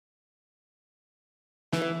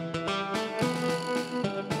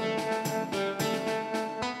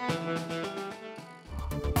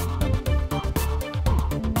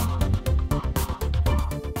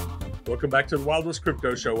Welcome back to the Wild West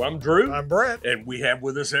Crypto Show. I'm Drew. I'm Brett. And we have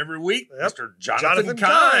with us every week Mr. Jonathan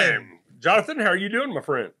Kime. Jonathan, how are you doing, my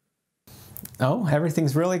friend? Oh,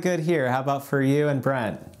 everything's really good here. How about for you and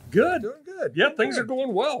Brent? Good. Doing good. Yeah, things are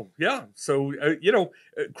going well. Yeah. So,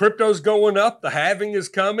 crypto's going up. The halving is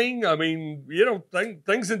coming. I mean,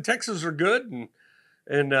 things in Texas are good.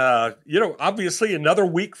 And obviously another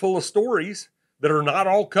week full of stories that are not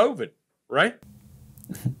all COVID, right?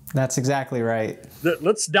 That's exactly right.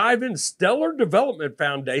 Let's dive in. Stellar Development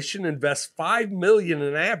Foundation invests $5 million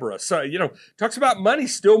in Abra. So, talks about money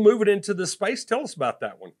still moving into the space. Tell us about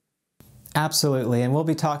that one. Absolutely, and we'll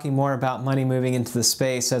be talking more about money moving into the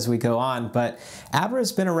space as we go on, but Abra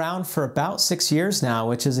has been around for about 6 years now,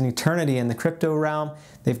 which is an eternity in the crypto realm.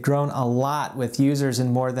 They've grown a lot with users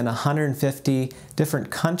in more than 150 different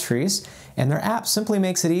countries, and their app simply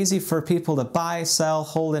makes it easy for people to buy, sell,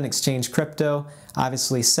 hold, and exchange crypto,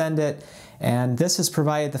 obviously send it, and this has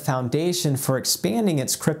provided the foundation for expanding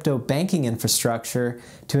its crypto banking infrastructure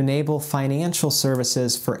to enable financial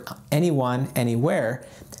services for anyone, anywhere.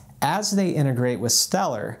 As they integrate with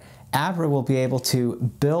Stellar, Abra will be able to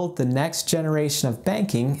build the next generation of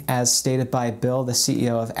banking, as stated by Bill, the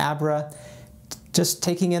CEO of Abra. Just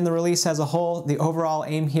taking in the release as a whole, the overall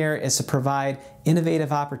aim here is to provide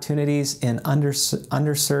innovative opportunities in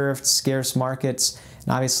underserved, scarce markets. And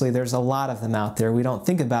obviously, there's a lot of them out there. We don't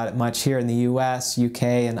think about it much here in the US, UK,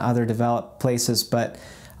 and other developed places, but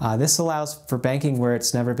this allows for banking where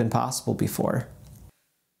it's never been possible before.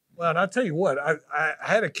 Well, and I'll tell you what, I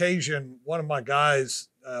had occasion, one of my guys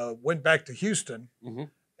went back to Houston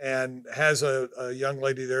and has a young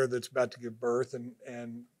lady there that's about to give birth and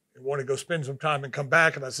want to go spend some time and come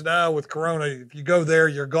back. And I said, no, with Corona, if you go there,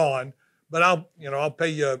 you're gone. But I'll pay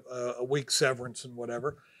you a week's severance and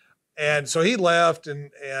whatever. And so he left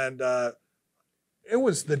and it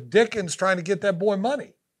was the Dickens trying to get that boy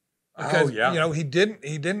money. Because, he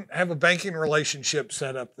didn't have a banking relationship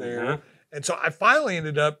set up there. And so I finally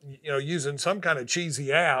ended up, using some kind of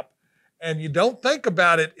cheesy app, and you don't think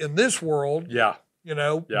about it in this world,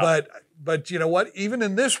 but you know what? Even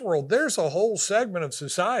in this world, there's a whole segment of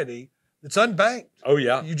society that's unbanked. Oh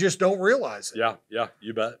yeah, you just don't realize it. Yeah,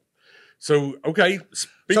 you bet. So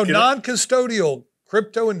so non-custodial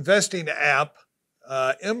crypto investing app,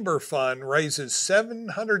 Ember Fund raises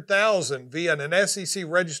 $700,000 via an SEC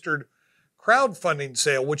registered crowdfunding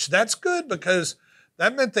sale, which that's good because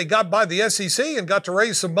that meant they got by the SEC and got to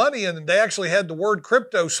raise some money, and they actually had the word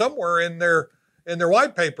crypto somewhere in their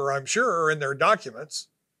white paper, I'm sure, or in their documents.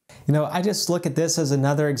 I just look at this as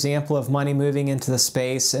another example of money moving into the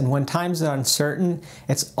space, and when times are uncertain,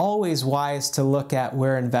 it's always wise to look at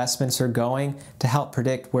where investments are going to help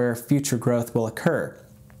predict where future growth will occur.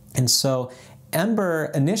 And so Ember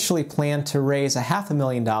initially planned to raise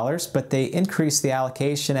 $500,000, but they increased the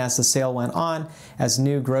allocation as the sale went on, as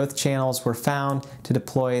new growth channels were found to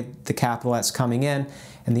deploy the capital that's coming in.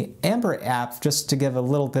 And the Ember app, just to give a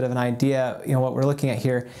little bit of an idea, what we're looking at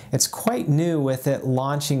here, it's quite new with it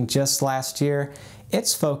launching just last year.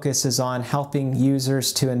 Its focus is on helping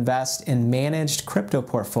users to invest in managed crypto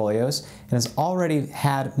portfolios and has already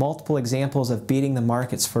had multiple examples of beating the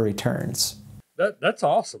markets for returns. That's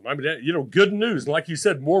awesome. I mean, good news. Like you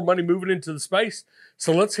said, more money moving into the space.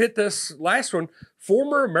 So let's hit this last one.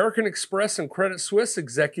 Former American Express and Credit Suisse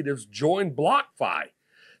executives join BlockFi.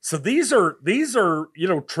 So these are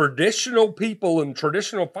traditional people in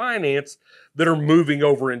traditional finance that are moving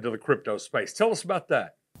over into the crypto space. Tell us about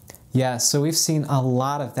that. Yeah, so we've seen a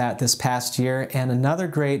lot of that this past year, and another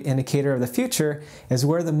great indicator of the future is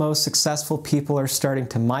where the most successful people are starting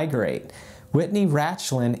to migrate. Whitney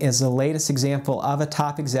Ratchlin is the latest example of a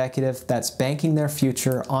top executive that's banking their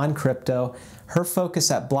future on crypto. Her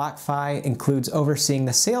focus at BlockFi includes overseeing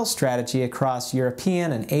the sales strategy across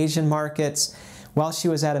European and Asian markets. While she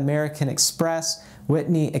was at American Express,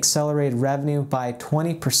 Whitney accelerated revenue by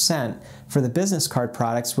 20% for the business card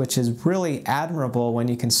products, which is really admirable when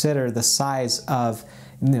you consider the size of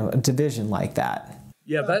a division like that.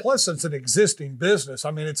 Yeah, plus it's an existing business.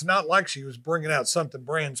 I mean, it's not like she was bringing out something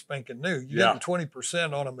brand spanking new. You get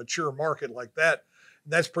 20% on a mature market like that,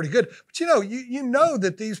 that's pretty good. But you know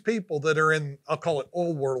that these people that are in, I'll call it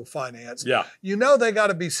old world finance, they got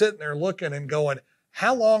to be sitting there looking and going,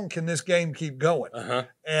 how long can this game keep going?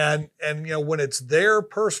 And when it's their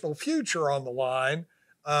personal future on the line,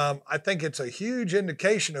 I think it's a huge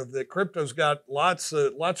indication of that crypto's got lots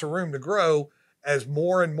of room to grow as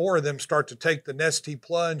more and more of them start to take the nesty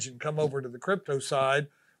plunge and come over to the crypto side,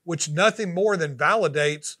 which nothing more than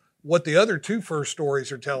validates what the other two first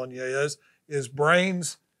stories are telling you is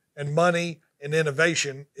brains and money and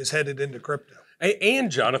innovation is headed into crypto. And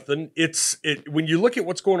Jonathan, when you look at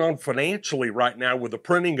what's going on financially right now with the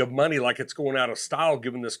printing of money like it's going out of style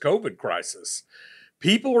given this COVID crisis,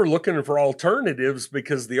 people are looking for alternatives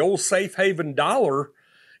because the old safe haven dollar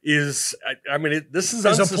is, this is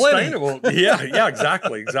unsustainable. Yeah,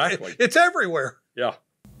 exactly. It's everywhere. Yeah.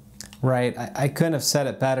 Right. I couldn't have said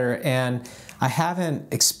it better. And I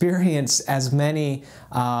haven't experienced as many,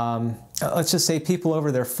 let's just say, people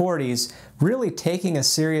over their 40s really taking a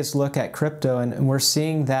serious look at crypto. And we're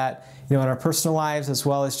seeing that, in our personal lives as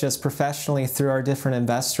well as just professionally through our different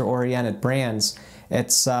investor-oriented brands.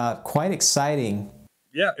 It's quite exciting.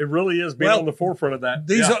 Yeah, it really is being on the forefront of that.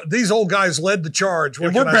 These old guys led the charge.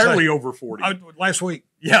 And we're barely over 40. Last week.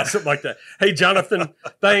 Yeah, something like that. Hey, Jonathan,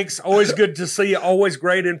 thanks. Always good to see you. Always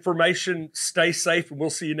great information. Stay safe, and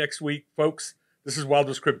we'll see you next week, folks. This is Wild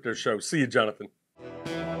West Crypto Show. See you, Jonathan.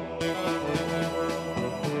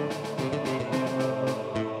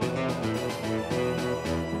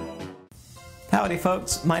 Howdy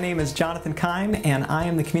folks, my name is Jonathan Keim and I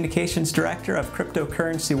am the Communications Director of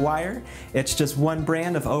CryptoCurrencyWire. It's just one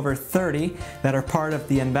brand of over 30 that are part of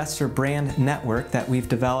the Investor Brand Network that we've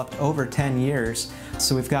developed over 10 years.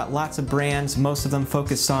 So we've got lots of brands, most of them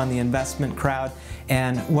focused on the investment crowd.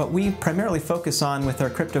 And what we primarily focus on with our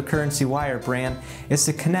CryptoCurrencyWire brand is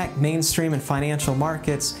to connect mainstream and financial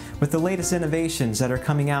markets with the latest innovations that are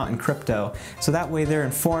coming out in crypto. So that way they're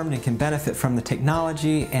informed and can benefit from the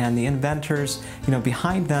technology, and the inventors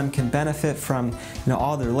behind them can benefit from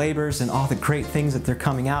all their labors and all the great things that they're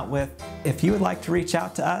coming out with. If you would like to reach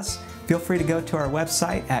out to us, feel free to go to our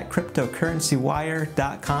website at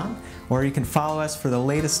CryptoCurrencyWire.com, or you can follow us for the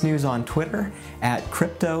latest news on Twitter at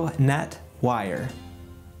CryptoNetWire.